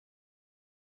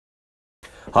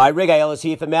Hi, Reggae Ellis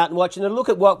here for Mountainwatch, and a look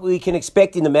at what we can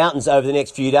expect in the mountains over the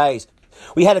next few days.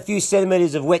 We had a few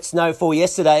centimetres of wet snowfall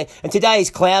yesterday, and today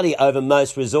is cloudy over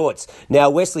most resorts. Now,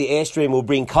 Westerly Airstream will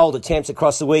bring colder temps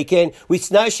across the weekend, with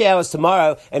snow showers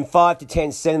tomorrow and 5 to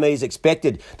 10 centimetres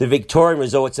expected. The Victorian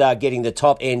resorts are getting the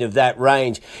top end of that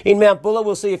range. In Mount Buller,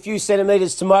 we'll see a few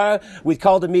centimetres tomorrow with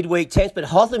colder midweek temps, but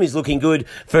Hotham is looking good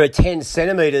for 10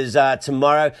 centimetres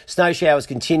tomorrow. Snow showers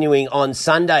continuing on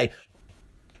Sunday.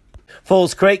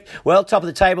 Falls Creek, well, top of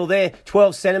the table there,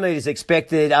 12 centimetres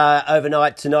expected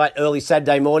overnight tonight, early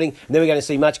Saturday morning. And then we're going to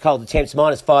see much colder temps,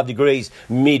 -5 degrees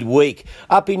midweek.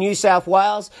 Up in New South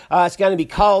Wales, it's going to be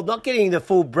cold, not getting the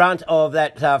full brunt of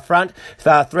that front.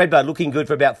 Thredbo looking good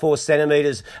for about 4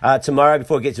 centimetres tomorrow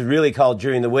before it gets really cold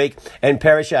during the week. And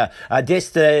Perisher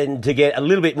destined to get a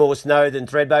little bit more snow than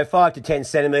Thredbo, 5 to 10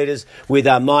 centimetres with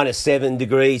 -7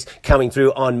 degrees coming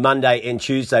through on Monday and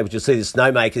Tuesday, which will see the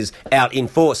snowmakers out in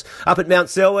force. Up at Mount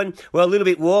Selwyn, well, a little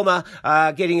bit warmer,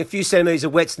 getting a few centimetres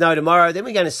of wet snow tomorrow. Then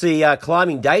we're going to see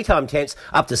climbing daytime temps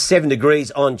up to 7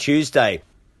 degrees on Tuesday.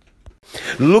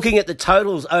 Looking at the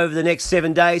totals over the next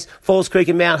 7 days, Falls Creek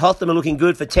and Mount Hotham are looking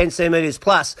good for 10 centimetres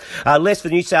plus. Less for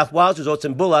New South Wales resorts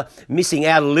and Buller, missing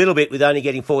out a little bit with only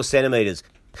getting 4 centimetres.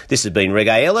 This has been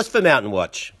Reggae Ellis for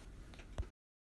Mountainwatch.